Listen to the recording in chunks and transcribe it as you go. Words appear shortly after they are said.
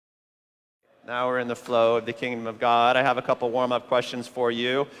Now we're in the flow of the kingdom of God. I have a couple warm-up questions for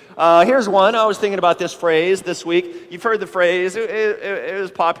you. Here's one. I was thinking about this phrase this week. You've heard the phrase. It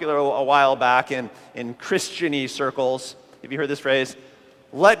was popular a while back in Christian-y circles. Have you heard this phrase?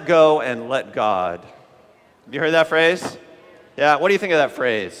 Let go and let God. Have you heard that phrase? Yeah, what do you think of that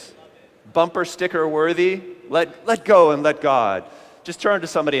phrase? Bumper sticker worthy? Let go and let God. Just turn to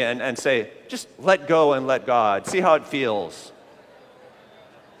somebody and say, just let go and let God. See how it feels.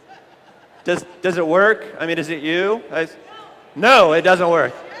 Does it work? I mean, is it you? No, it doesn't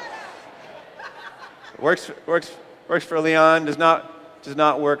work. Works for Leon. Does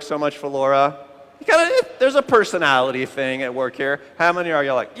not work so much for Laura. There's a personality thing at work here. How many are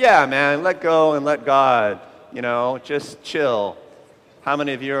you like, yeah, man, let go and let God. Just chill. How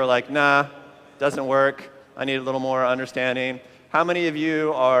many of you are like, nah, doesn't work. I need a little more understanding. How many of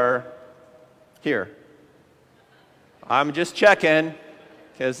you are here? I'm just checking.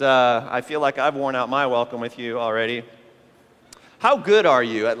 Because I feel like I've worn out my welcome with you already. How good are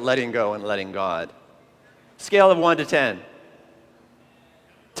you at letting go and letting God? Scale of 1 to 10.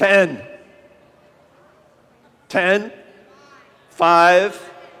 10. 10.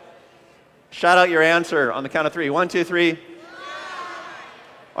 5. Shout out your answer on the count of 3. 1, 2, 3.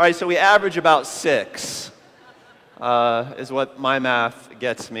 All right, so we average about 6 is what my math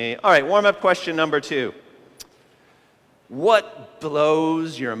gets me. All right, warm-up question number 2. What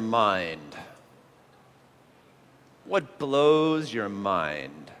blows your mind? What blows your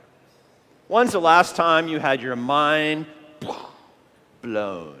mind? When's the last time you had your mind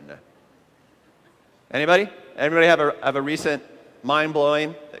blown? Anybody? Anybody have a recent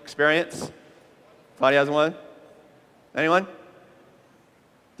mind-blowing experience? Somebody has one? Anyone?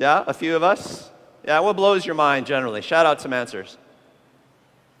 Yeah, a few of us? Yeah, what blows your mind generally? Shout out some answers.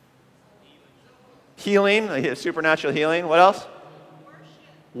 Healing, supernatural healing. What else?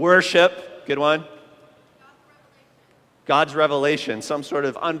 Worship. Good one. God's revelation, some sort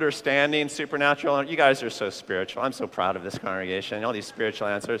of understanding, supernatural. You guys are so spiritual. I'm so proud of this congregation. All these spiritual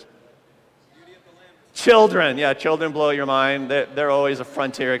answers. Children. Yeah, children blow your mind. They're always a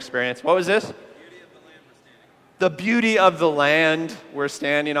frontier experience. What was this? The beauty of the land we're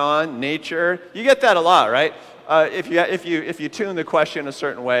standing on, nature. You get that a lot, right? If you tune the question a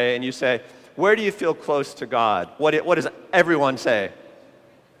certain way and you say, where do you feel close to God? What does everyone say?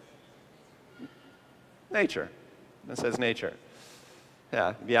 Nature. It says nature.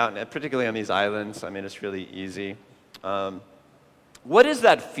 Yeah, be out, particularly on these islands. I mean, it's really easy. What is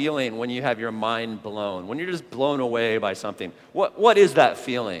that feeling when you have your mind blown? When you're just blown away by something? What is that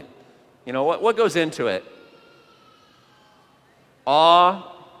feeling? What goes into it?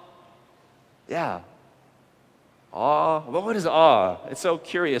 Awe? Yeah. Awe? Well, what is awe? It's so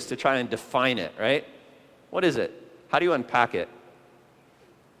curious to try and define it, right? What is it? How do you unpack it?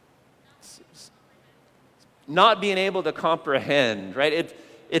 Not being able to comprehend, right?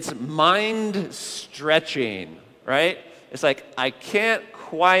 It's mind stretching, right? It's like, I can't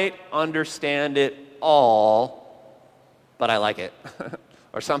quite understand it all, but I like it.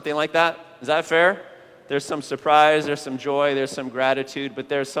 Or something like that. Is that fair? There's some surprise, there's some joy, there's some gratitude, but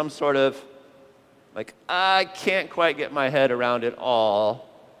there's some sort of like, I can't quite get my head around it all.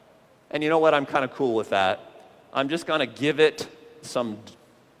 And you know what? I'm kind of cool with that. I'm just going to give it some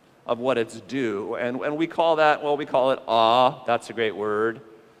of what it's due. And we call that, we call it awe. That's a great word.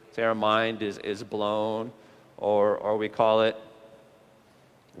 Say our mind is blown. Or we call it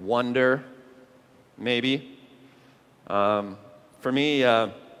wonder, maybe. For me,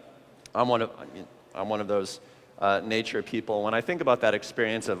 I'm one of those nature people. When I think about that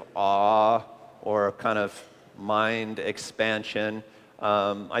experience of awe, or kind of mind expansion.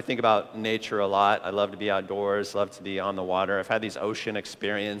 I think about nature a lot. I love to be outdoors, love to be on the water. I've had these ocean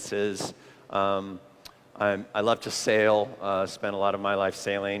experiences. I love to sail, spent a lot of my life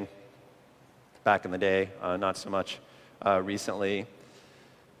sailing back in the day, not so much recently.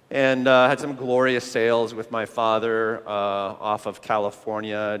 And had some glorious sails with my father off of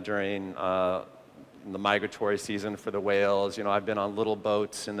California during the migratory season for the whales. I've been on little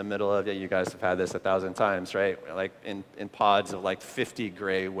boats in the middle of it. You guys have had this 1,000 times, right? Like in pods of like 50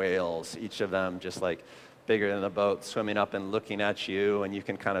 gray whales, each of them just like bigger than the boat, swimming up and looking at you, and you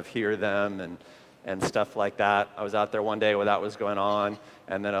can kind of hear them and stuff like that. I was out there one day where that was going on,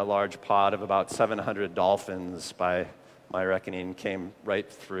 and then a large pod of about 700 dolphins, by my reckoning, came right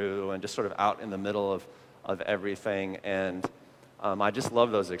through and just sort of out in the middle of everything. And I just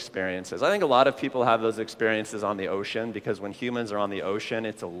love those experiences. I think a lot of people have those experiences on the ocean because when humans are on the ocean,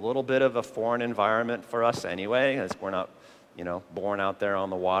 it's a little bit of a foreign environment for us anyway, as we're not, born out there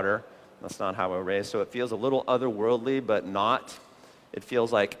on the water. That's not how we're raised. So it feels a little otherworldly, but not. It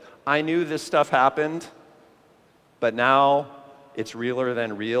feels like I knew this stuff happened, but now it's realer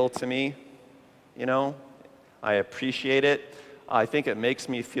than real to me, you know? I appreciate it. I think it makes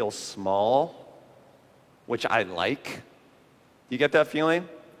me feel small, which I like. Do you get that feeling?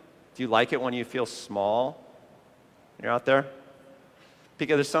 Do you like it when you feel small? You're out there?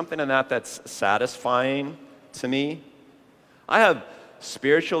 Because there's something in that that's satisfying to me. I have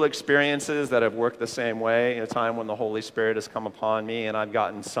spiritual experiences that have worked the same way, in a time when the Holy Spirit has come upon me and I've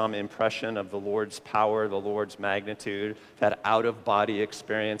gotten some impression of the Lord's power, the Lord's magnitude. I've had out-of-body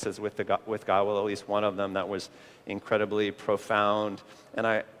experiences with God, well, at least one of them that was incredibly profound.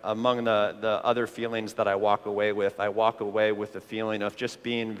 And among the other feelings that I walk away with the feeling of just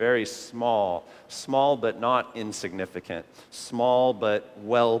being very small but not insignificant, small but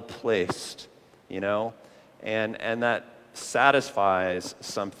well-placed, you know, and that satisfies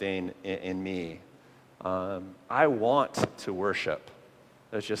something in me. I want to worship.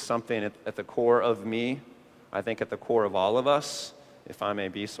 There's just something at the core of me, I think at the core of all of us, if I may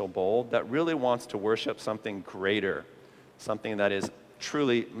be so bold, that really wants to worship something greater, something that is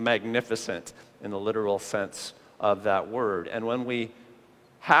truly magnificent in the literal sense of that word. And when we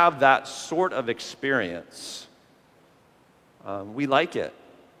have that sort of experience, we like it,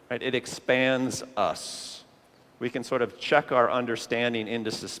 right? It expands us. We can sort of check our understanding into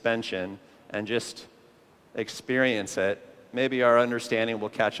suspension and just experience it. Maybe our understanding will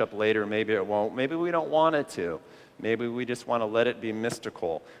catch up later, maybe it won't. Maybe we don't want it to. Maybe we just want to let it be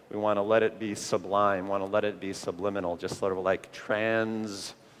mystical. We want to let it be sublime, want to let it be subliminal, just sort of like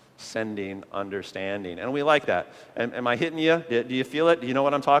transcending understanding. And we like that. Am I hitting you? Do you feel it? Do you know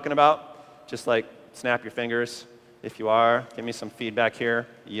what I'm talking about? Just like snap your fingers. If you are, give me some feedback here,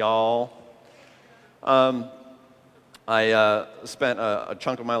 y'all. I spent a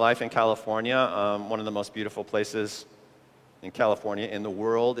chunk of my life in California. One of the most beautiful places in California in the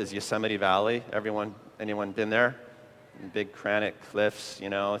world is Yosemite Valley. Anyone been there? Big granite cliffs,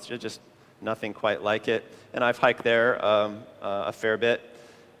 you know, it's just nothing quite like it. And I've hiked there a fair bit.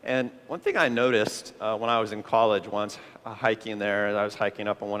 And one thing I noticed when I was in college once, hiking there, I was hiking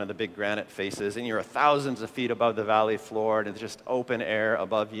up on one of the big granite faces, and you're thousands of feet above the valley floor, and it's just open air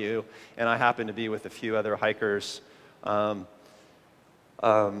above you. And I happened to be with a few other hikers who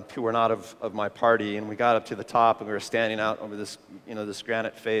were not of my party, and we got up to the top, and we were standing out over this, you know, this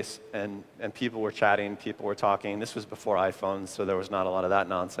granite face, and people were chatting, people were talking. This was before iPhones, so there was not a lot of that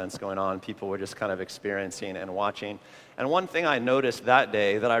nonsense going on. People were just kind of experiencing and watching. And one thing I noticed that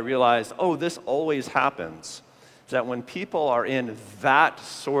day that I realized, oh, this always happens, is that when people are in that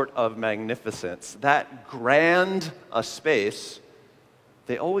sort of magnificence, that grand a space,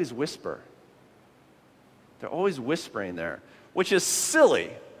 they always whisper. They're always whispering there, which is silly,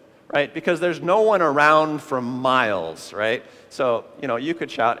 right? Because there's no one around for miles, right? So, you know, you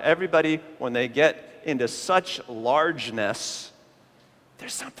could shout. Everybody, when they get into such largeness,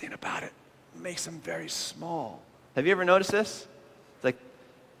 there's something about it that makes them very small. Have you ever noticed this? It's like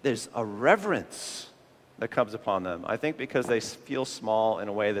there's a reverence that comes upon them. I think because they feel small in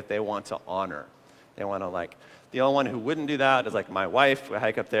a way that they want to honor. They want to, like, the only one who wouldn't do that is like my wife. We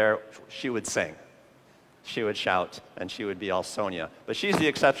hike up there, she would sing. She would shout, and she would be all Sonia. But she's the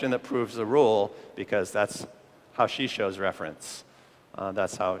exception that proves the rule, because that's how she shows reference.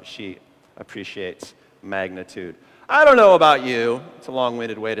 That's how she appreciates magnitude. I don't know about you. It's a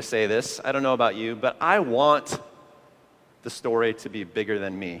long-winded way to say this. I don't know about you, but I want the story to be bigger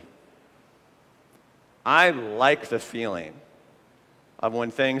than me. I like the feeling of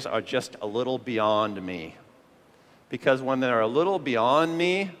when things are just a little beyond me. Because when they're a little beyond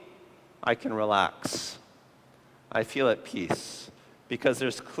me, I can relax. I feel at peace, because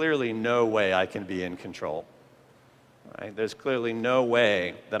there's clearly no way I can be in control. Right? There's clearly no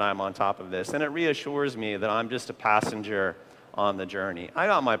way that I'm on top of this. And it reassures me that I'm just a passenger on the journey. I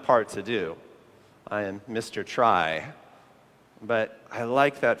got my part to do. I am Mr. Try. But I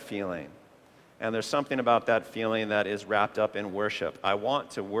like that feeling. And there's something about that feeling that is wrapped up in worship. I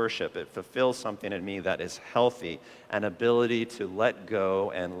want to worship. It fulfills something in me that is healthy, an ability to let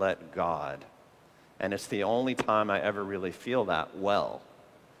go and let God. And it's the only time I ever really feel that well.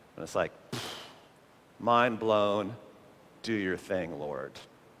 And it's like, mind blown, do your thing, Lord.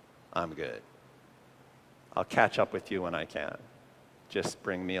 I'm good. I'll catch up with you when I can. Just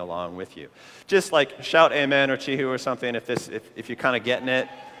bring me along with you. Just like shout amen or chihu or something if you're kind of getting it.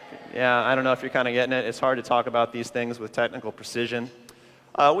 Yeah, I don't know if you're kind of getting it. It's hard to talk about these things with technical precision.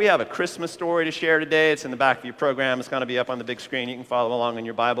 We have a Christmas story to share today. It's in the back of your program. It's going to be up on the big screen. You can follow along in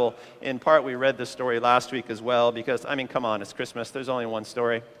your Bible. In part, we read this story last week as well because, I mean, come on, it's Christmas. There's only one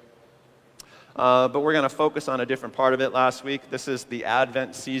story. But we're going to focus on a different part of it this week. This is the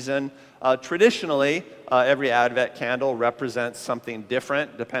Advent season. Traditionally, every Advent candle represents something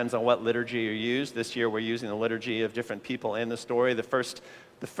different. Depends on what liturgy you use. This year, we're using the liturgy of different people in the story. The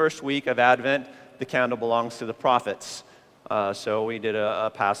first week of Advent, the candle belongs to the prophets. So we did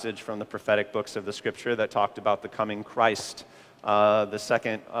a passage from the prophetic books of the Scripture that talked about the coming Christ. The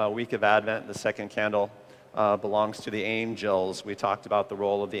second week of Advent, the second candle belongs to the angels. We talked about the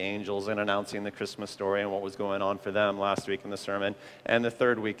role of the angels in announcing the Christmas story and what was going on for them last week in the sermon. And the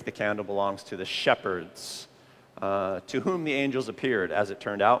third week, the candle belongs to the shepherds, to whom the angels appeared, as it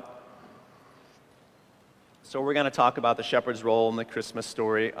turned out. So we're going to talk about the shepherd's role in the Christmas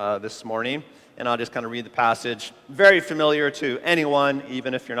story this morning. And I'll just kind of read the passage. Very familiar to anyone,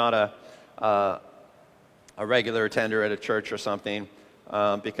 even if you're not a regular attender at a church or something.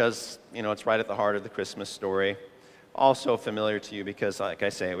 Because, it's right at the heart of the Christmas story. Also familiar to you because, like I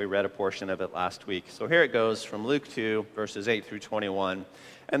say, we read a portion of it last week. So here it goes from Luke 2, verses 8 through 21.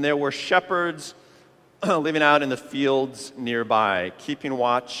 And there were shepherds living out in the fields nearby, keeping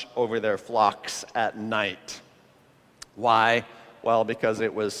watch over their flocks at night. Why? Well,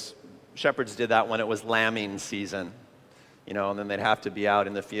 because shepherds did that when it was lambing season. And then they'd have to be out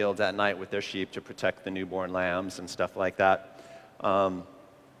in the fields at night with their sheep to protect the newborn lambs and stuff like that.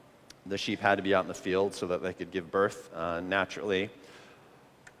 The sheep had to be out in the field so that they could give birth naturally.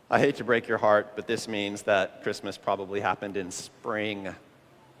 I hate to break your heart, but this means that Christmas probably happened in spring.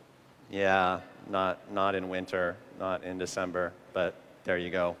 Yeah, not in winter, not in December, but there you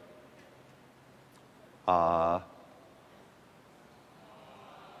go. I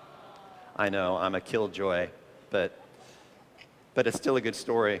know, I'm a killjoy, but it's still a good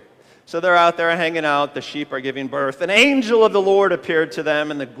story. So they're out there hanging out, the sheep are giving birth. An angel of the Lord appeared to them,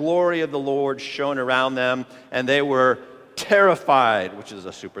 and the glory of the Lord shone around them, and they were terrified, which is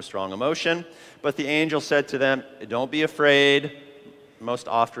a super strong emotion. But the angel said to them, "Don't be afraid," most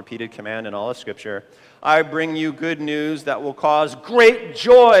oft repeated command in all of Scripture. "I bring you good news that will cause great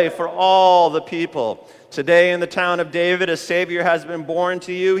joy for all the people. Today in the town of David, a Savior has been born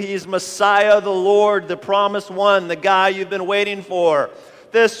to you. He's Messiah, the Lord, the promised one, the guy you've been waiting for.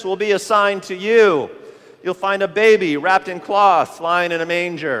 This will be a sign to you. You'll find a baby wrapped in cloth lying in a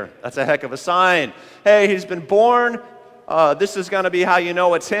manger." That's a heck of a sign. Hey, he's been born. This is going to be how you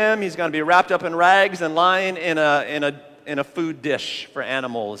know it's him. He's going to be wrapped up in rags and lying in a food dish for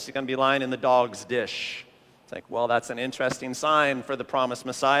animals. He's going to be lying in the dog's dish. It's like, well, that's an interesting sign for the promised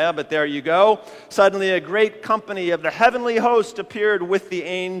Messiah, but there you go. Suddenly a great company of the heavenly host appeared with the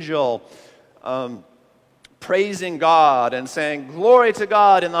angel, praising God and saying, "Glory to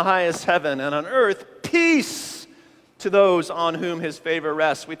God in the highest heaven, and on earth peace to those on whom his favor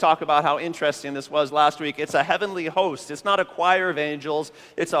rests." We talked about how interesting this was last week. It's a heavenly host. It's not a choir of angels.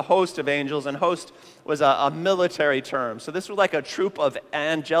 It's a host of angels, and host was a military term. So this was like a troop of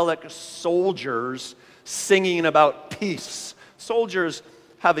angelic soldiers singing about peace. Soldiers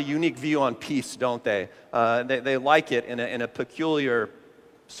have a unique view on peace, don't they? They like it in a peculiar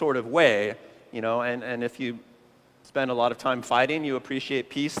sort of way. And if you spend a lot of time fighting, you appreciate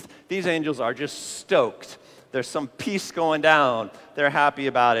peace. These angels are just stoked. There's some peace going down. They're happy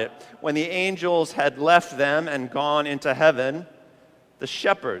about it. When the angels had left them and gone into heaven, the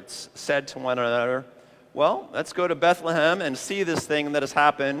shepherds said to one another, "Well, let's go to Bethlehem and see this thing that has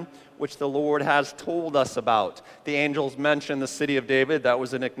happened, which the Lord has told us about." The angels mentioned the city of David. That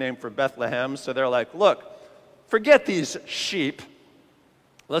was a nickname for Bethlehem. So they're like, "Look, forget these sheep.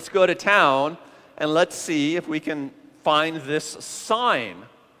 Let's go to town and let's see if we can find this sign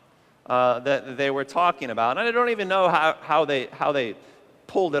that they were talking about." And I don't even know how they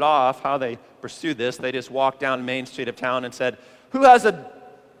pulled it off, how they pursued this. They just walked down Main Street of town and said, "Who has a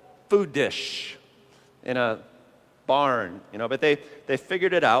food dish in a barn?" But they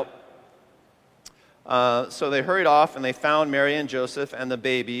figured it out. So they hurried off and they found Mary and Joseph and the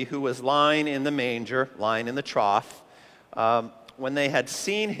baby who was lying in the manger, lying in the trough. When they had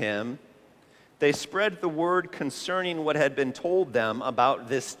seen him, they spread the word concerning what had been told them about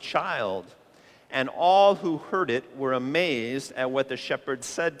this child. And all who heard it were amazed at what the shepherds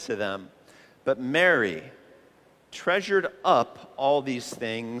said to them. But Mary treasured up all these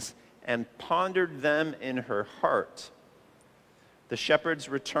things and pondered them in her heart. The shepherds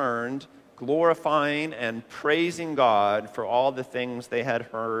returned, glorifying and praising God for all the things they had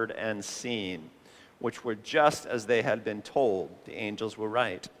heard and seen, which were just as they had been told. The angels were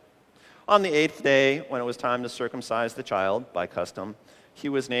right. On the 8th day, when it was time to circumcise the child, by custom, he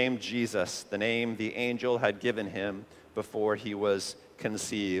was named Jesus, the name the angel had given him before he was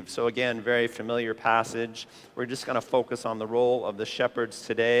conceived. So again, very familiar passage. We're just going to focus on the role of the shepherds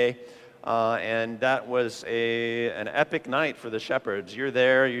today. and that was an epic night for the shepherds. You're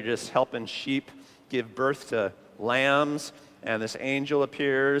there, you're just helping sheep give birth to lambs, and this angel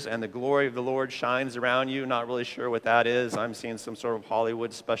appears, and the glory of the Lord shines around you. Not really sure what that is. I'm seeing some sort of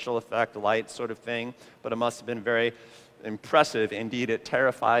Hollywood special effect, light sort of thing, but it must have been very impressive. Indeed, it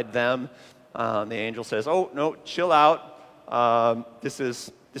terrified them. The angel says, "Oh, no, chill out. This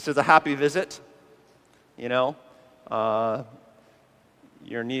is a happy visit, you know.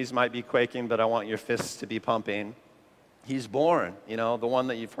 Your knees might be quaking, but I want your fists to be pumping. He's born, the one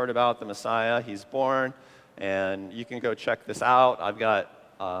that you've heard about, the Messiah. He's born, and you can go check this out. I've got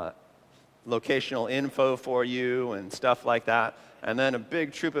locational info for you and stuff like that." And then a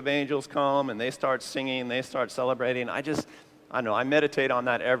big troop of angels come, and they start singing, they start celebrating. I don't know, I meditate on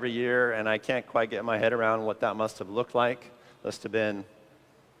that every year, and I can't quite get my head around what that must have looked like. Must have been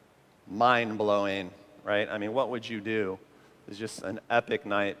mind-blowing, right? I mean, what would you do? It was just an epic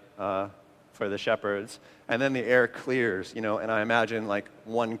night for the shepherds. And then the air clears, and I imagine like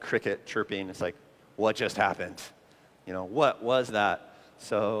one cricket chirping. It's like, what just happened? What was that?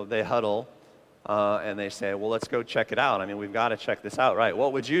 So they huddle, and they say, well, let's go check it out. I mean, we've got to check this out, right?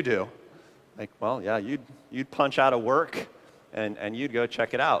 What would you do? Like, well, yeah, you'd punch out of work, and you'd go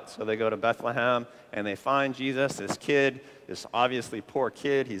check it out. So they go to Bethlehem, and they find Jesus, this kid, this obviously poor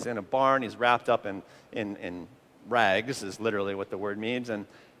kid. He's in a barn. He's wrapped up in rags, is literally what the word means, and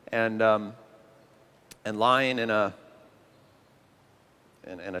lying in a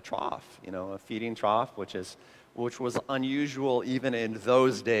trough, a feeding trough, which was unusual even in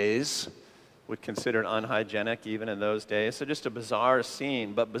those days, would consider unhygienic even in those days. So just a bizarre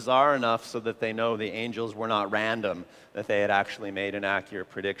scene, but bizarre enough so that they know the angels were not random, that they had actually made an accurate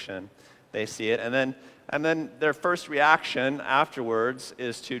prediction. They see it, and then their first reaction afterwards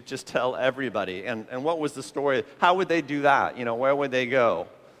is to just tell everybody. And what was the story? How would they do that? Where would they go?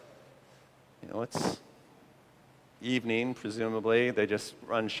 It's evening, presumably. They just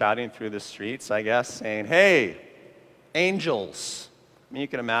run shouting through the streets, I guess, saying, "Hey, angels." I mean, you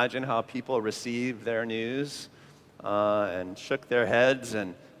can imagine how people received their news and shook their heads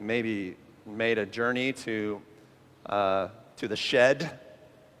and maybe made a journey to the shed.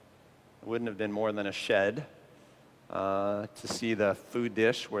 It wouldn't have been more than a shed to see the food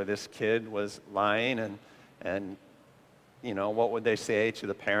dish where this kid was lying, and what would they say to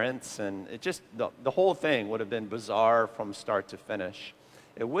the parents? And it just, the whole thing would have been bizarre from start to finish.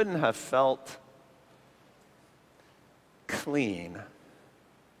 It wouldn't have felt clean,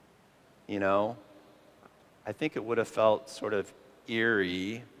 I think it would have felt sort of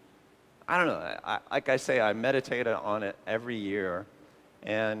eerie. I don't know. Like I say, I meditate on it every year.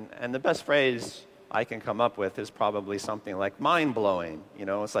 And the best phrase I can come up with is probably something like mind-blowing.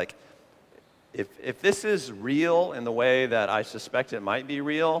 It's like, if this is real in the way that I suspect it might be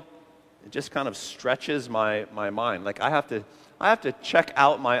real, it just kind of stretches my mind. Like I have to check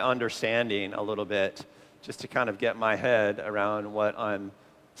out my understanding a little bit just to kind of get my head around what I'm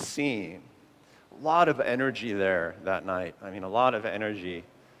seeing. A lot of energy there that night. I mean, a lot of energy.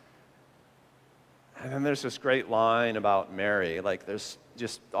 And then there's this great line about Mary. Like there's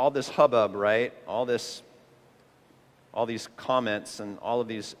just all this hubbub, right? All these comments and all of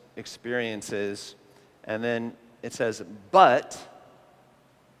these experiences. And then it says, but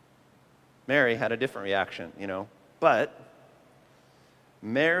Mary had a different reaction, But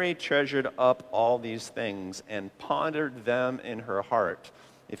Mary treasured up all these things and pondered them in her heart.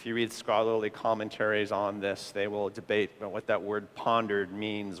 If you read scholarly commentaries on this, they will debate what that word pondered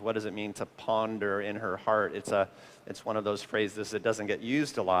means. What does it mean to ponder in her heart? It's one of those phrases that doesn't get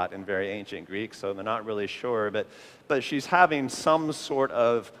used a lot in very ancient Greek, so they're not really sure. But she's having some sort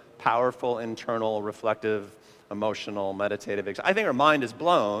of powerful, internal, reflective, emotional, meditative I think her mind is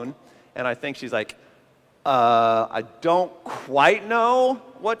blown, and I think she's like, I don't quite know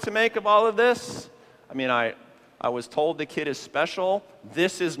what to make of all of this. I mean, I was told the kid is special.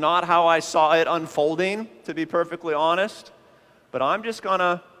 This is not how I saw it unfolding, to be perfectly honest. But I'm just going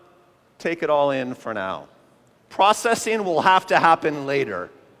to take it all in for now. Processing will have to happen later.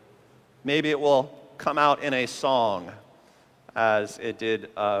 Maybe it will come out in a song, as it did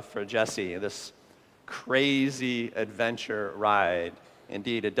for Jesse, this crazy adventure ride.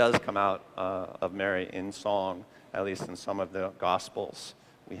 Indeed, it does come out of Mary in song, at least in some of the Gospels.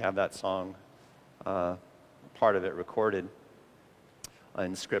 We have that song, part of it recorded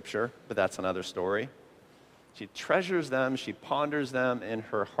in Scripture, but that's another story. She treasures them, she ponders them in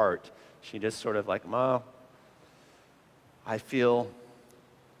her heart. She just sort of like, Ma, I feel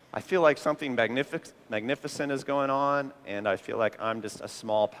like something magnificent is going on, and I feel like I'm just a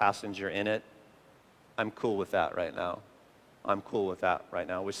small passenger in it. I'm cool with that right now. I'm cool with that right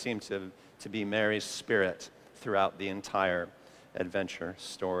now, which seemed to be Mary's spirit throughout the entire adventure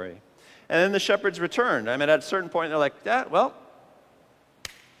story. And then the shepherds returned. I mean, at a certain point, they're like, yeah, well,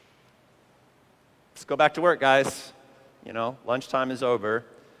 let's go back to work, guys. Lunchtime is over.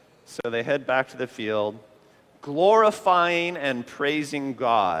 So they head back to the field, glorifying and praising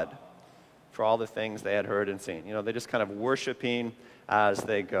God for all the things they had heard and seen. They're just kind of worshiping as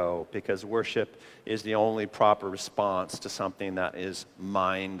they go, because worship is the only proper response to something that is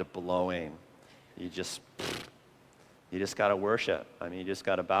mind-blowing. You just got to worship. I mean, you just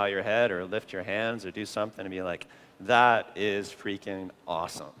got to bow your head or lift your hands or do something and be like, that is freaking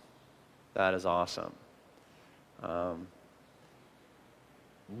awesome. That is awesome.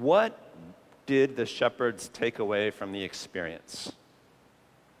 What did the shepherds take away from the experience?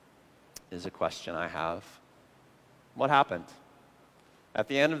 Is a question I have. What happened? At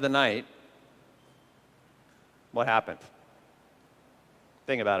the end of the night, what happened?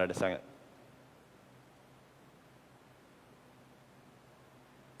 Think about it a second.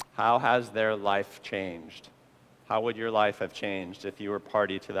 How has their life changed? How would your life have changed if you were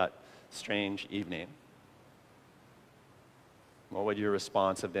party to that strange evening? What would your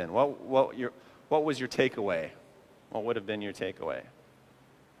response have been? What was your takeaway? What would have been your takeaway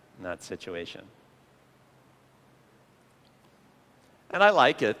in that situation? And I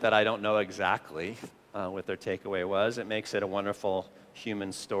like it that I don't know exactly what their takeaway was. It makes it a wonderful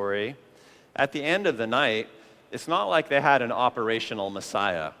human story. At the end of the night, it's not like they had an operational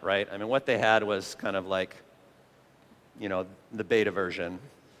Messiah, right? I mean, what they had was kind of like, the beta version.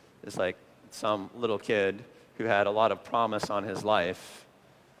 It's like some little kid who had a lot of promise on his life.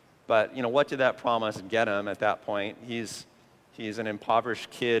 But, what did that promise get him at that point? He's an impoverished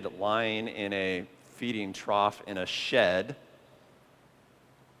kid lying in a feeding trough in a shed.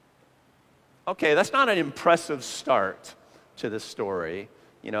 Okay, that's not an impressive start to the story.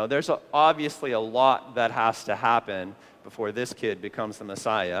 There's obviously a lot that has to happen before this kid becomes the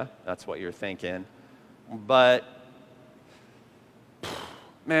Messiah. That's what you're thinking. But,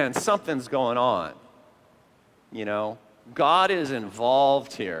 man, something's going on. God is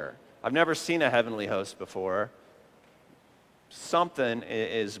involved here. I've never seen a heavenly host before. Something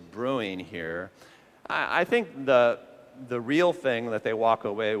is brewing here. I think the real thing that they walk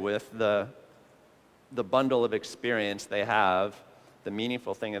away with, the bundle of experience they have, the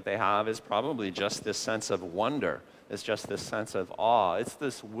meaningful thing that they have, is probably just this sense of wonder. It's just this sense of awe. It's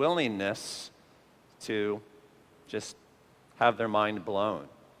this willingness to just have their mind blown.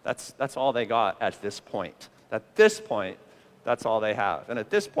 That's all they got at this point. At this point, that's all they have. And at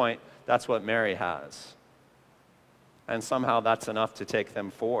this point, that's what Mary has. And somehow that's enough to take them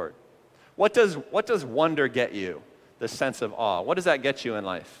forward. What does wonder get you? The sense of awe. What does that get you in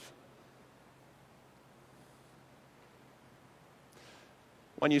life?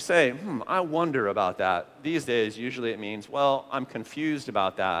 When you say, I wonder about that, these days usually it means, well, I'm confused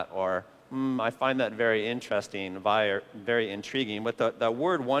about that, or I find that very interesting, very intriguing. But the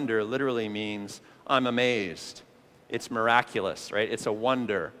word wonder literally means I'm amazed. It's miraculous, right? It's a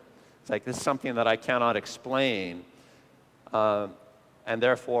wonder. It's like, this is something that I cannot explain, and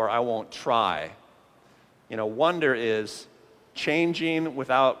therefore I won't try. Wonder is changing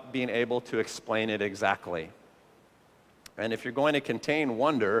without being able to explain it exactly. And if you're going to contain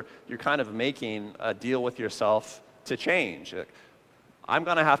wonder, you're kind of making a deal with yourself to change. I'm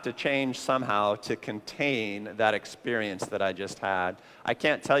going to have to change somehow to contain that experience that I just had. I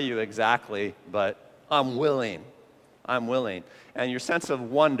can't tell you exactly, but I'm willing. I'm willing. And your sense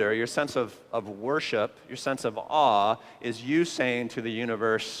of wonder, your sense of worship, your sense of awe is you saying to the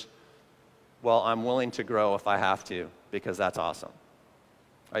universe, well, I'm willing to grow if I have to, because that's awesome.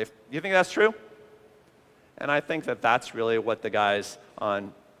 Do you think that's true? And I think that that's really what the guys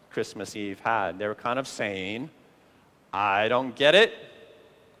on Christmas Eve had. They were kind of saying, I don't get it,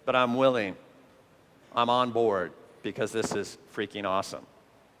 but I'm willing. I'm on board because this is freaking awesome.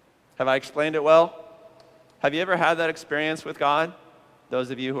 Have I explained it well? Have you ever had that experience with God?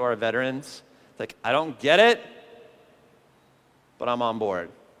 Those of you who are veterans, it's like, I don't get it, but I'm on board.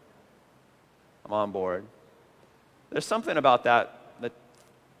 I'm on board. There's something about that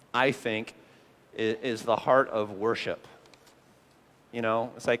I think is the heart of worship.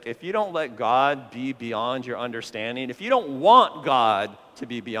 It's like, if you don't let God be beyond your understanding, if you don't want God to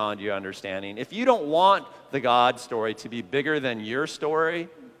be beyond your understanding, if you don't want the God story to be bigger than your story,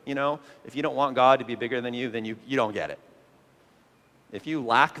 if you don't want God to be bigger than you, then you don't get it. If you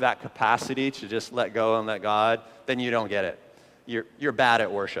lack that capacity to just let go and let God, then you don't get it. You're bad at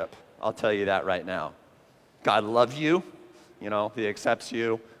worship. I'll tell you that right now. God loves you. He accepts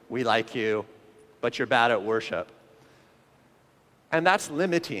you. We like you. But you're bad at worship. And that's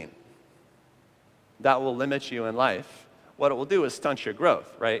limiting. That will limit you in life. What it will do is stunt your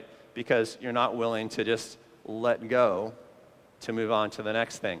growth, right? Because you're not willing to just let go to move on to the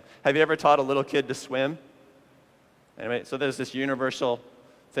next thing. Have you ever taught a little kid to swim? Anyway, so there's this universal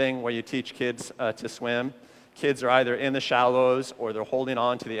thing where you teach kids to swim. Kids are either in the shallows or they're holding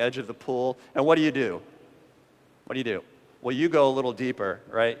on to the edge of the pool. And what do you do? What do you do? Well, you go a little deeper,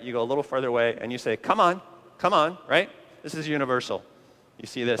 right? You go a little further away and you say, come on, right? This is universal. You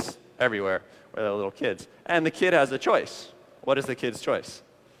see this everywhere where they're little kids. And the kid has a choice. What is the kid's choice?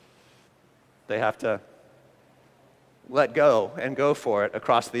 They have to let go and go for it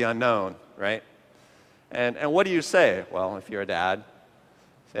across the unknown, right? And what do you say? Well, if you're a dad,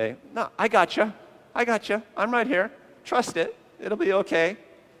 say, no, I got you. I'm right here. Trust it. It'll be okay.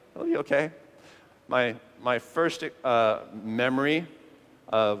 My first memory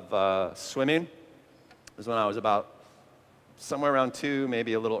of swimming was when I was about somewhere around 2,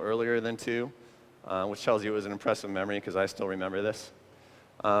 maybe a little earlier than 2, which tells you it was an impressive memory because I still remember this.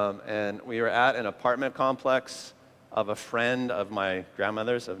 And we were at an apartment complex of a friend of my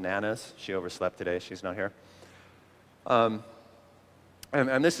grandmother's, of Nana's. She overslept today. She's not here.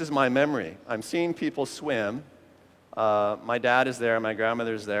 And this is my memory. I'm seeing people swim. My dad is there. My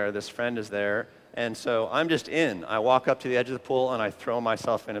grandmother's there. This friend is there. And so I'm just in. I walk up to the edge of the pool, and I throw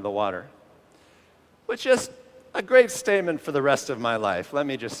myself into the water, which is a great statement for the rest of my life. Let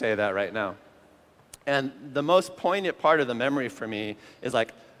me just say that right now. And the most poignant part of the memory for me is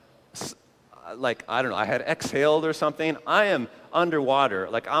like, I don't know, I had exhaled or something. I am underwater,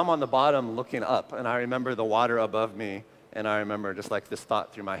 like I'm on the bottom looking up, and I remember the water above me, and I remember just like this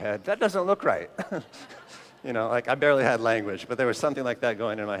thought through my head, that doesn't look right. You know, like I barely had language, but there was something like that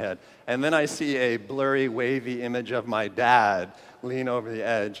going in my head. And then I see a blurry, wavy image of my dad lean over the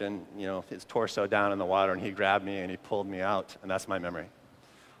edge and, you know, his torso down in the water, and he grabbed me and he pulled me out, and that's my memory.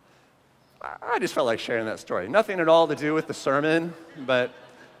 I just felt like sharing that story. Nothing at all to do with the sermon, but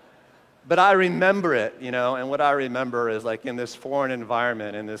I remember it, you know, and what I remember is like in this foreign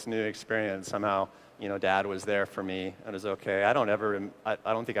environment, in this new experience, somehow, you know, Dad was there for me. It was okay. I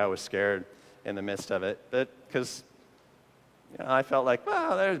don't think I was scared in the midst of it, but because, you know, I felt like,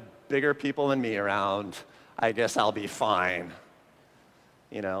 well, there's bigger people than me around. I guess I'll be fine,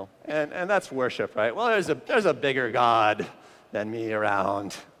 you know, and that's worship, right? Well, there's a bigger God than me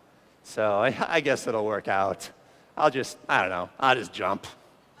around, so I guess it'll work out. I'll just jump.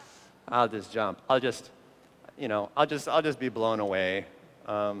 I'll just be blown away.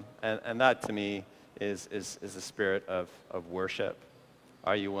 And that to me is the spirit of worship.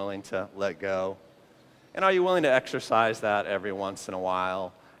 Are you willing to let go? And are you willing to exercise that every once in a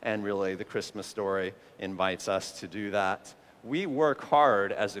while? And really, the Christmas story invites us to do that. We work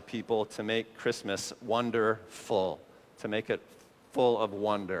hard as a people to make Christmas wonderful, to make it full of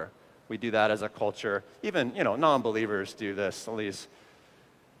wonder. We do that as a culture. Even, you know, non-believers do this. All these,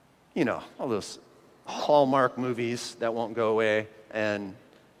 you know, all those Hallmark movies that won't go away. And,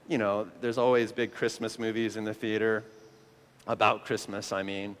 you know, there's always big Christmas movies in the theater, about Christmas, I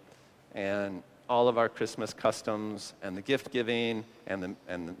mean. And all of our Christmas customs and the gift giving and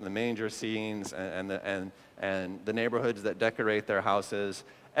the manger scenes and the neighborhoods that decorate their houses,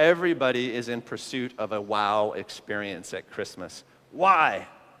 everybody is in pursuit of a wow experience at Christmas. Why?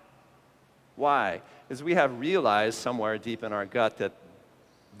 Why? Because we have realized somewhere deep in our gut that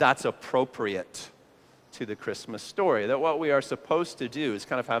that's appropriate to the Christmas story, that what we are supposed to do is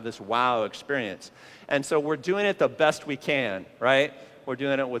kind of have this wow experience. And so we're doing it the best we can, right? We're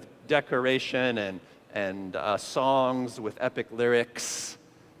doing it with decoration and songs with epic lyrics,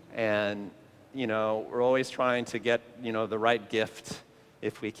 and, you know, we're always trying to get, you know, the right gift,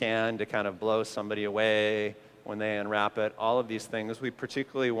 if we can, to kind of blow somebody away when they unwrap it. All of these things. We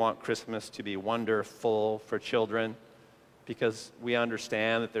particularly want Christmas to be wonderful for children, because we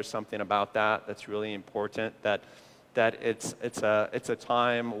understand that there's something about that that's really important, that it's a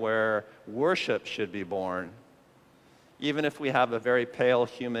time where worship should be born. Even if we have a very pale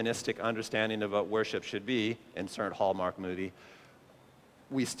humanistic understanding of what worship should be, insert Hallmark movie,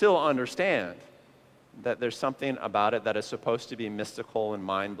 we still understand that there's something about it that is supposed to be mystical and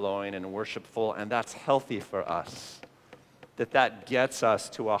mind-blowing and worshipful, and that's healthy for us. That gets us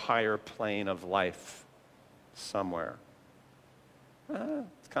to a higher plane of life somewhere.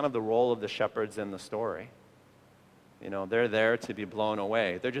 It's kind of the role of the shepherds in the story. You know, they're there to be blown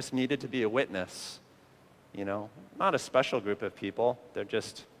away. There just needed to be a witness, you know, not a special group of people. They're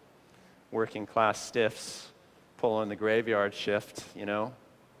just working class stiffs pulling the graveyard shift, you know.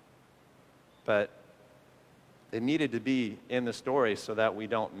 But they needed to be in the story so that we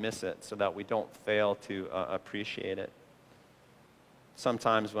don't miss it, so that we don't fail to appreciate it.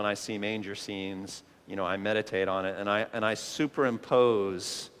 sometimes when I see manger scenes, I meditate on it, and I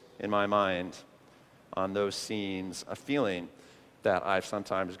superimpose in my mind on those scenes a feeling that I've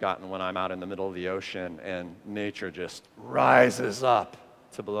sometimes gotten when I'm out in the middle of the ocean and nature just rises up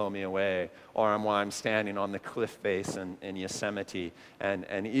to blow me away, or when I'm standing on the cliff face in Yosemite,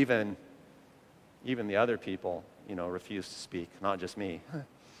 and even the other people, refuse to speak, not just me.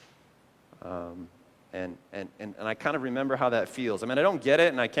 And I kind of remember how that feels. I mean, I don't get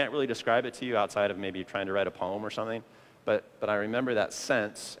it, and I can't really describe it to you outside of maybe trying to write a poem or something, but I remember that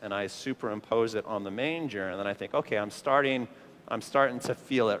sense, and I superimpose it on the manger, and then I think, okay, I'm starting to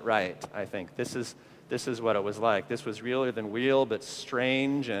feel it right, I think. This is what it was like. This was realer than real, but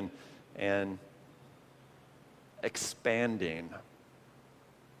strange and expanding.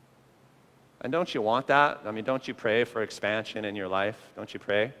 And don't you want that? I mean, don't you pray for expansion in your life? Don't you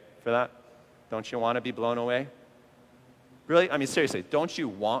pray for that? Don't you want to be blown away? Really? I mean, seriously, don't you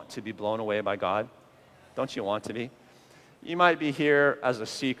want to be blown away by God? Don't you want to be? You might be here as a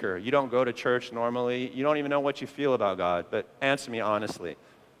seeker. You don't go to church normally. You don't even know what you feel about God. But answer me honestly.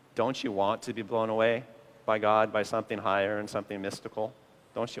 Don't you want to be blown away by God, by something higher and something mystical?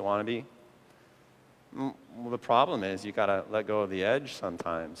 Don't you want to be? Well, the problem is you got to let go of the edge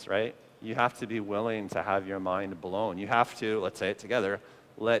sometimes, right? You have to be willing to have your mind blown. You have to, let's say it together,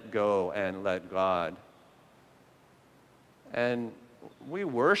 let go and let God. And we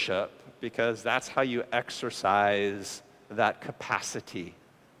worship because that's how you exercise that capacity.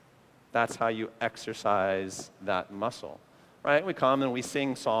 That's how you exercise that muscle, right? We come and we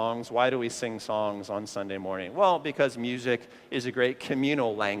sing songs. Why do we sing songs on Sunday morning? Well, because music is a great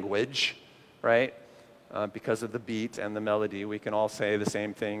communal language, right? Because of the beat and the melody, we can all say the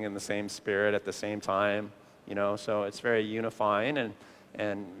same thing in the same spirit at the same time, so it's very unifying,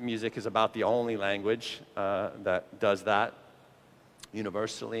 and music is about the only language that does that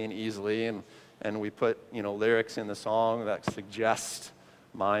universally and easily, and we put, lyrics in the song that suggest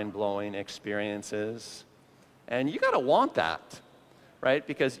mind-blowing experiences. And you got to want that, right?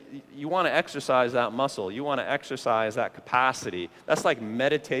 Because you want to exercise that muscle. You want to exercise that capacity. That's like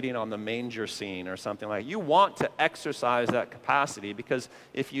meditating on the manger scene or something like that. You want to exercise that capacity, because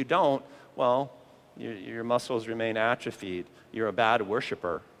if you don't, well, your muscles remain atrophied. You're a bad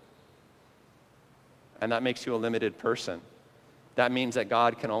worshiper. And that makes you a limited person. That means that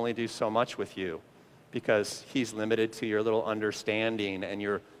God can only do so much with you, because he's limited to your little understanding and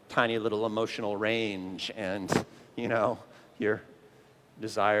your tiny little emotional range and, your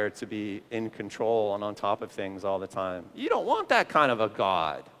desire to be in control and on top of things all the time. You don't want that kind of a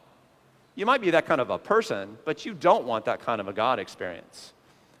God. You might be that kind of a person, but you don't want that kind of a God experience.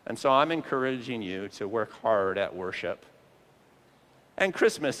 And so I'm encouraging you to work hard at worship. And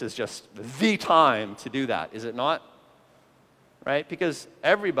Christmas is just the time to do that, is it not? Right? Because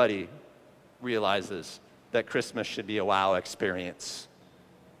everybody realizes that Christmas should be a wow experience.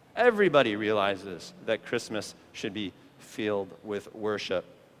 Everybody realizes that Christmas should be filled with worship.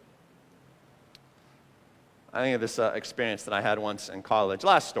 I think of this experience that I had once in college.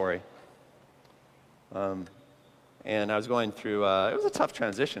 Last story. And I was going through, it was a tough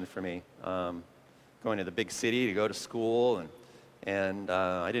transition for me, going to the big city to go to school, and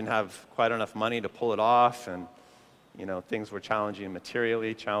I didn't have quite enough money to pull it off, and things were challenging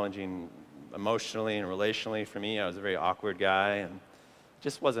materially, challenging emotionally and relationally for me. I was a very awkward guy and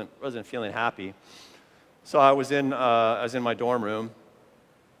just wasn't feeling happy. So I was in my dorm room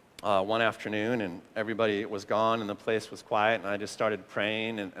one afternoon, and everybody was gone and the place was quiet, and I just started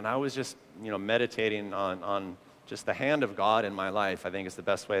praying, and I was just meditating on just the hand of God in my life, I think is the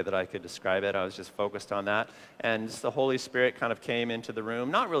best way that I could describe it. I was just focused on that, and just the Holy Spirit kind of came into the room,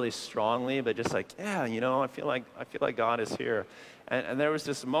 not really strongly, but just like, I feel like God is here. And there was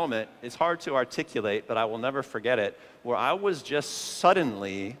this moment, it's hard to articulate, but I will never forget it, where I was just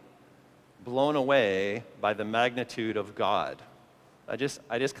suddenly blown away by the magnitude of God. I just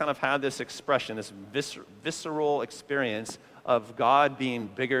kind of had this expression, this visceral experience of God being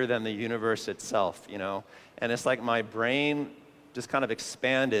bigger than the universe itself, And it's like my brain just kind of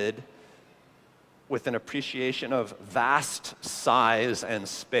expanded with an appreciation of vast size and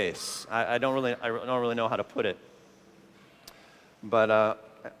space. I don't really know how to put it. But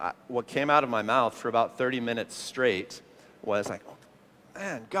what came out of my mouth for about 30 minutes straight was like, oh,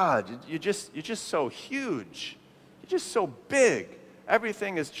 man, God, you're just so huge. You're just so big.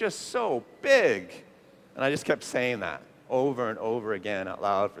 Everything is just so big. And I just kept saying that over and over again out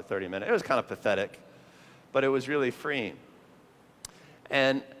loud for 30 minutes. It was kind of pathetic, but it was really freeing.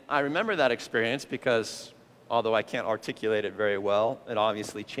 And I remember that experience because although I can't articulate it very well. It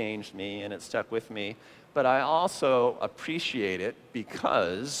obviously changed me and it stuck with me. But I also appreciate it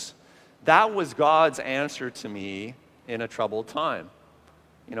because that was God's answer to me in a troubled time.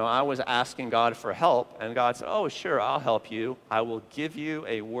 You know, I was asking God for help, and God said, oh, sure, I'll help you. I will give you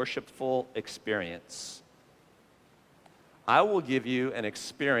a worshipful experience. I will give you an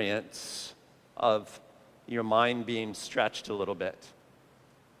experience of your mind being stretched a little bit.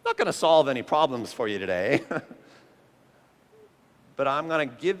 I'm not going to solve any problems for you today, but I'm going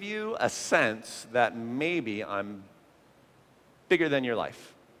to give you a sense that maybe I'm bigger than your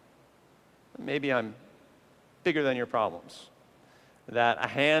life. Maybe I'm bigger than your problems. That a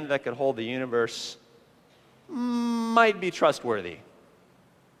hand that could hold the universe might be trustworthy.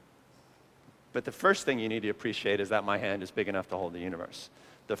 But the first thing you need to appreciate is that my hand is big enough to hold the universe.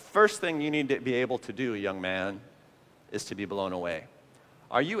 The first thing you need to be able to do, young man, is to be blown away.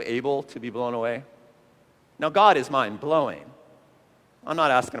 Are you able to be blown away? Now, God is mind-blowing. I'm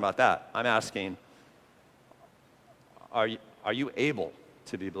not asking about that. I'm asking, are you able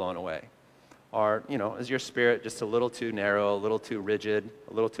to be blown away? Or, you know, is your spirit just a little too narrow, a little too rigid,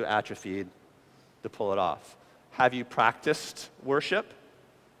 a little too atrophied to pull it off? Have you practiced worship?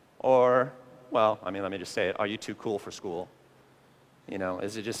 Or, well, I mean, let me just say it, are you too cool for school? You know,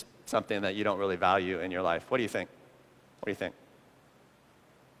 is it just something that you don't really value in your life? What do you think? What do you think?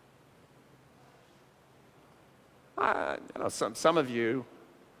 You know, some of you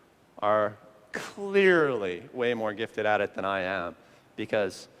are clearly way more gifted at it than I am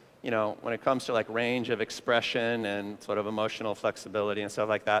because, you know, when it comes to like range of expression and sort of emotional flexibility and stuff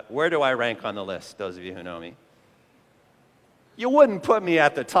like that, where do I rank on the list, those of you who know me? You wouldn't put me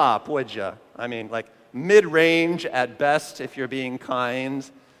at the top, would you? I mean, like mid-range at best if you're being kind.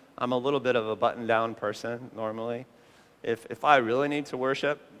 I'm a little bit of a button-down person normally. If I really need to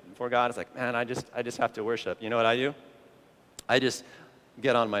worship before God, it's like, man, I just have to worship. You know what I do? I just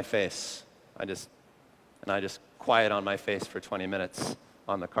get on my face. I just quiet on my face for 20 minutes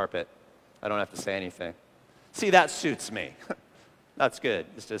on the carpet. I don't have to say anything. See, that suits me. That's good.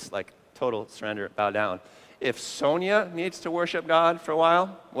 It's just like total surrender, bow down. If Sonia needs to worship God for a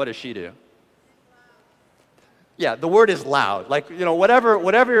while, what does she do? Yeah, the word is loud. Like, you know,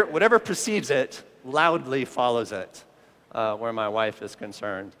 whatever precedes it, loudly follows it, where my wife is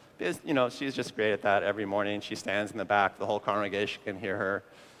concerned. Because, you know, she's just great at that every morning. She stands in the back. The whole congregation can hear her,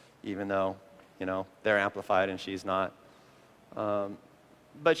 even though, you know, they're amplified and she's not.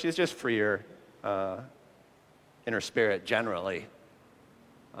 But she's just freer in her spirit generally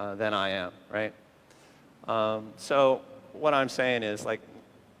than I am, right? So what I'm saying is, like,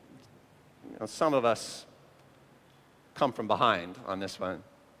 you know, some of us come from behind on this one.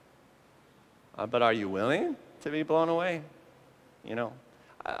 But are you willing to be blown away? You know,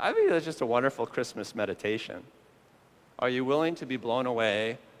 I think that's just a wonderful Christmas meditation. Are you willing to be blown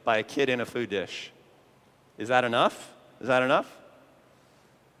away by a kid in a food dish? Is that enough? Is that enough?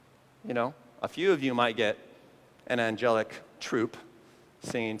 You know, a few of you might get an angelic troupe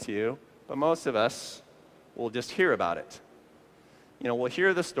singing to you, but most of us will just hear about it. You know, we'll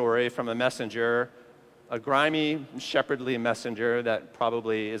hear the story from a messenger, a grimy, shepherdly messenger that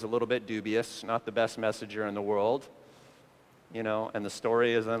probably is a little bit dubious, not the best messenger in the world, you know, and the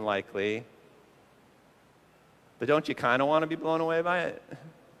story is unlikely. But don't you kind of want to be blown away by it?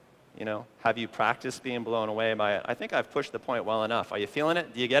 You know, have you practiced being blown away by it? I think I've pushed the point well enough. Are you feeling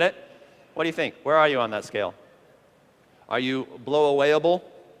it? Do you get it? What do you think? Where are you on that scale? Are you blow-awayable?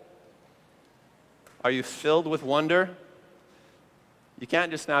 Are you filled with wonder? You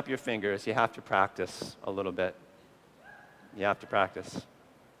can't just snap your fingers. You have to practice a little bit. You have to practice.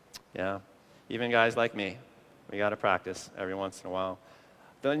 Yeah. Even guys like me, we got to practice every once in a while.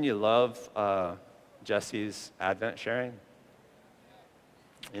 Don't you love Jesse's Advent sharing?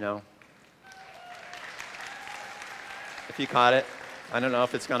 You know? If you caught it, I don't know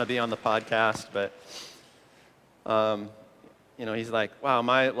if it's going to be on the podcast, but you know, he's like, wow,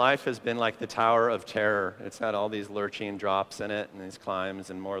 my life has been like the Tower of Terror. It's had all these lurching drops in it, and these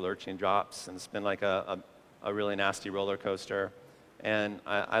climbs and more lurching drops, and it's been like a really nasty roller coaster. And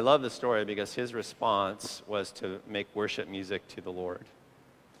I love the story because his response was to make worship music to the Lord.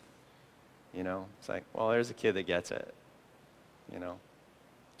 You know, it's like, well, there's a kid that gets it. You know,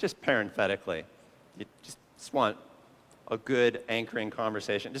 just parenthetically, you just want a good anchoring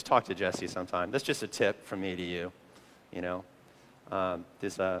conversation. Just talk to Jesse sometime. That's just a tip from me to you. You know.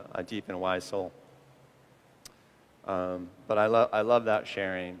 Is a deep and wise soul. But I love that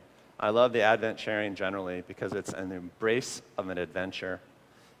sharing. I love the Advent sharing generally because it's an embrace of an adventure.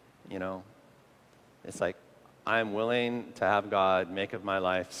 You know, it's like I'm willing to have God make of my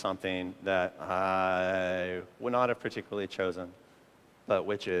life something that I would not have particularly chosen, but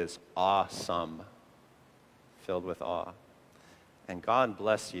which is awesome, filled with awe. And God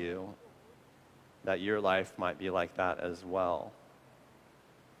bless you that your life might be like that as well.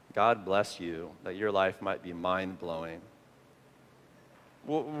 God bless you that your life might be mind-blowing,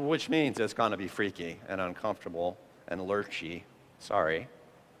 which means it's going to be freaky and uncomfortable and lurchy. Sorry.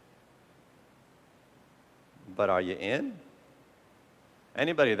 But are you in?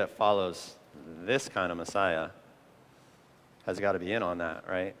 Anybody that follows this kind of Messiah has got to be in on that,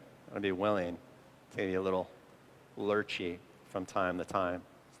 right? Got to be willing to be a little lurchy from time to time.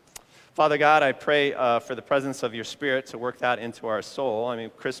 Father God, I pray for the presence of your Spirit to work that into our soul. I mean,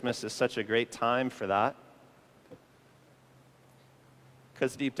 Christmas is such a great time for that.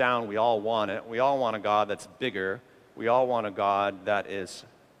 Because deep down, we all want it. We all want a God that's bigger. We all want a God that is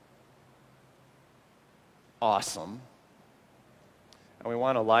awesome. And we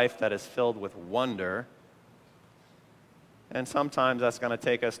want a life that is filled with wonder. And sometimes that's going to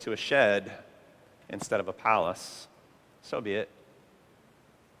take us to a shed instead of a palace. So be it.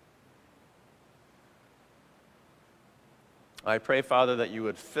 I pray, Father, that you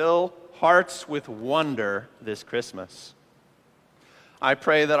would fill hearts with wonder this Christmas. I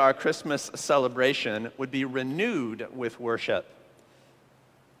pray that our Christmas celebration would be renewed with worship.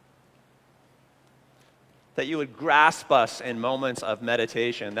 That you would grasp us in moments of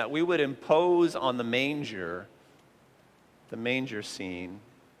meditation, that we would impose on the manger scene.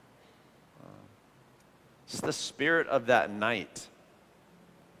 It's the spirit of that night.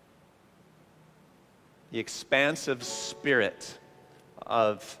 The expansive spirit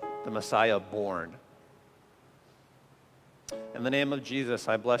of the Messiah born. In the name of Jesus,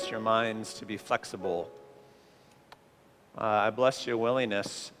 I bless your minds to be flexible. I bless your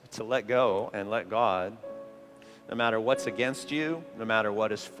willingness to let go and let God, no matter what's against you, no matter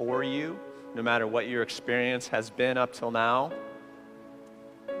what is for you, no matter what your experience has been up till now.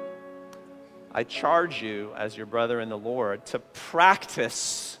 I charge you as your brother in the Lord to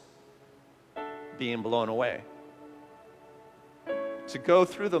practice being blown away, to go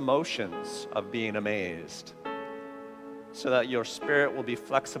through the motions of being amazed so that your spirit will be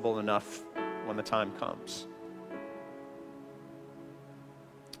flexible enough when the time comes.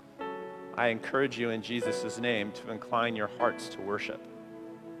 I encourage you in Jesus' name to incline your hearts to worship.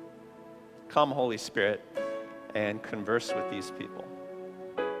 Come, Holy Spirit, and converse with these people.